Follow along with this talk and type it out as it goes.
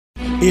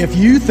If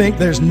you think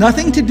there's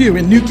nothing to do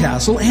in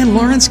Newcastle and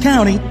Lawrence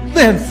County,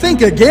 then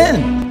think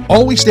again.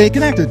 Always stay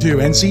connected to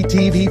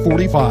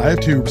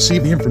NCTV45 to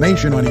receive the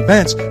information on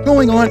events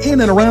going on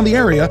in and around the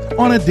area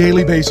on a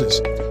daily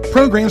basis.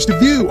 Programs to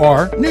view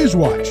are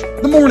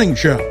NewsWatch, The Morning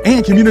Show,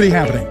 and Community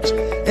Happenings.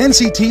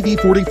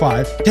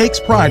 NCTV45 takes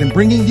pride in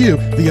bringing you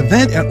the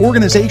event and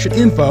organization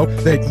info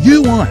that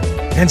you want.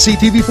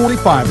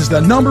 NCTV45 is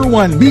the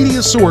 #1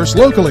 media source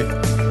locally.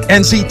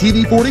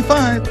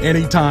 NCTV45,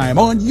 anytime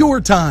on your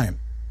time.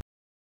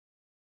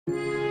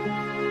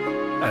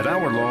 At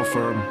our law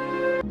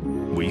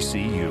firm, we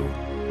see you.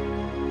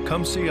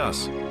 Come see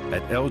us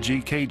at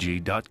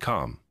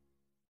lgkg.com.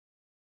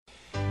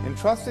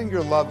 Entrusting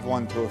your loved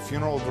one to a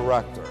funeral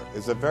director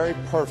is a very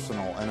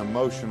personal and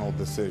emotional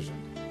decision.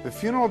 The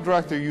funeral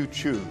director you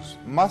choose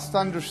must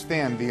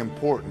understand the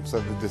importance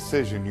of the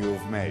decision you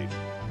have made.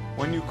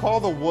 When you call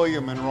the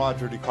William and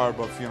Roger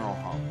DeCarbo Funeral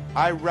Home,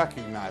 I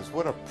recognize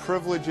what a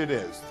privilege it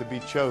is to be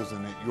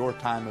chosen at your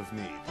time of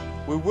need.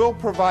 We will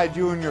provide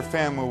you and your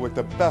family with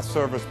the best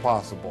service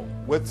possible,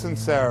 with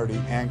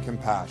sincerity and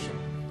compassion.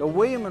 The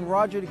William and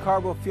Roger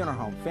DeCarbo Funeral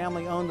Home,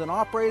 family owned and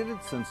operated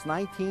since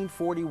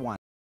 1941.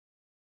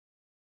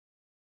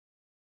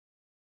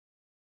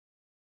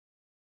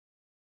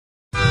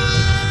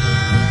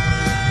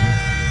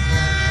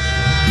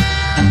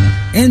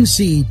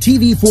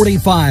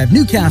 NCTV45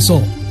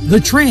 Newcastle, The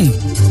Train.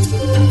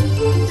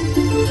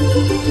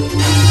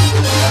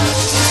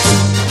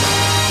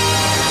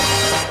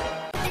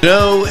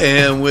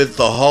 And with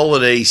the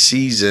holiday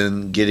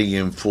season getting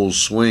in full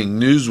swing,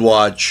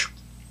 NewsWatch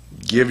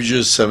gives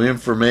you some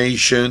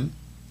information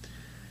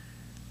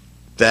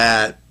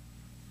that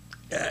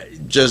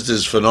just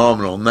is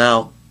phenomenal.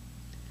 Now,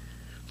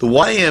 the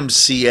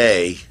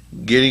YMCA,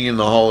 getting in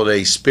the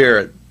holiday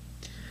spirit,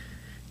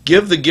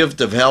 give the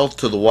gift of health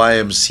to the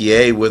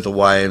YMCA with a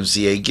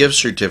YMCA gift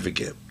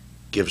certificate.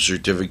 Gift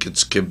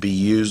certificates can be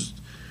used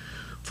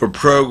for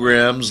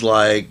programs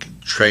like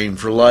Train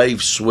for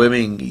Life,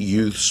 swimming,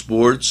 youth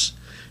sports,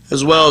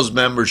 as well as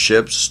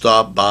memberships.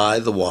 Stop by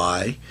the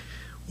Y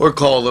or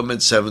call them at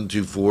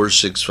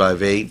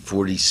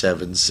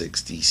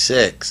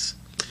 724-658-4766.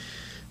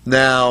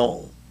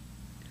 Now,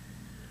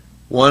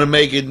 want to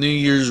make a New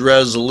Year's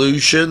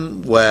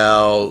resolution?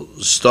 Well,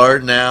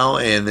 start now,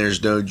 and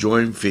there's no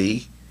join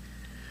fee.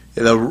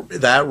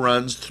 That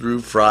runs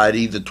through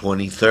Friday the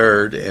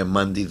 23rd and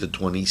Monday the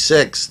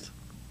 26th.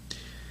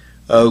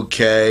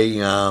 Okay,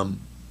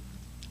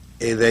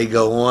 they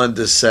go on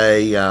to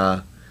say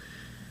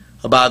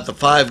about the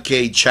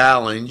 5K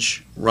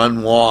challenge,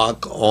 run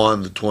walk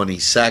on the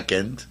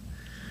 22nd.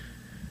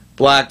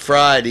 Black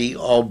Friday,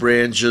 all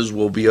branches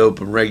will be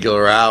open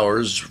regular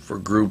hours for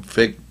group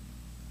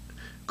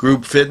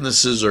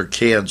fitnesses are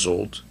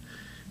canceled,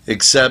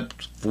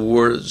 except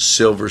for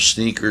Silver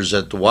Sneakers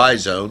at the Y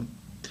Zone.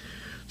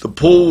 The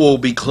pool will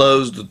be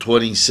closed the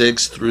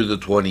 26th through the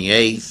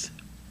 28th,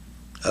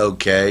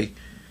 okay,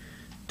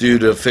 due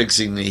to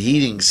fixing the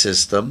heating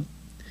system.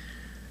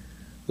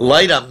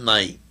 Light up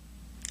night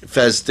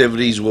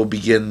festivities will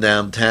begin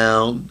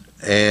downtown,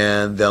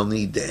 and they'll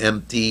need to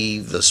empty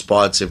the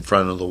spots in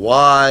front of the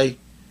Y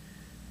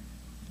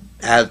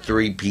at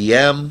 3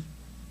 p.m.,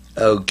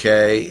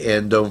 okay,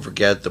 and don't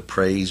forget the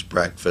praise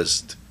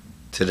breakfast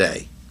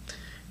today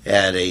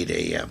at 8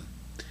 a.m.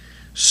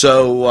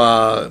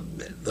 So,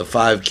 the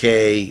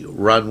 5K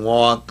run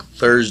walk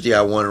Thursday,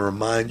 I want to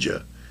remind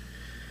you,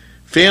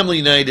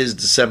 family night is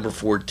December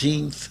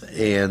 14th,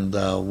 and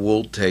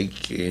we'll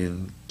take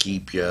and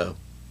keep you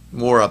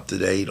more up to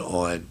date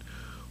on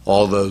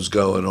all those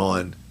going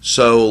on.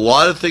 So, a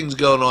lot of things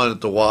going on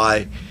at the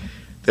Y.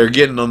 They're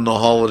getting on the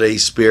holiday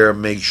spirit.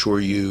 Make sure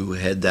you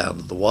head down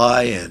to the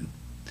Y and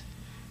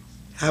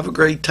have a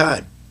great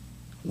time.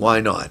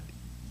 Why not?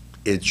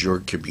 It's your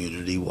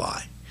community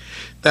Y.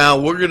 Now,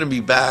 we're going to be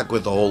back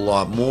with a whole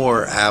lot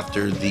more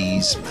after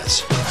these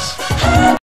messages.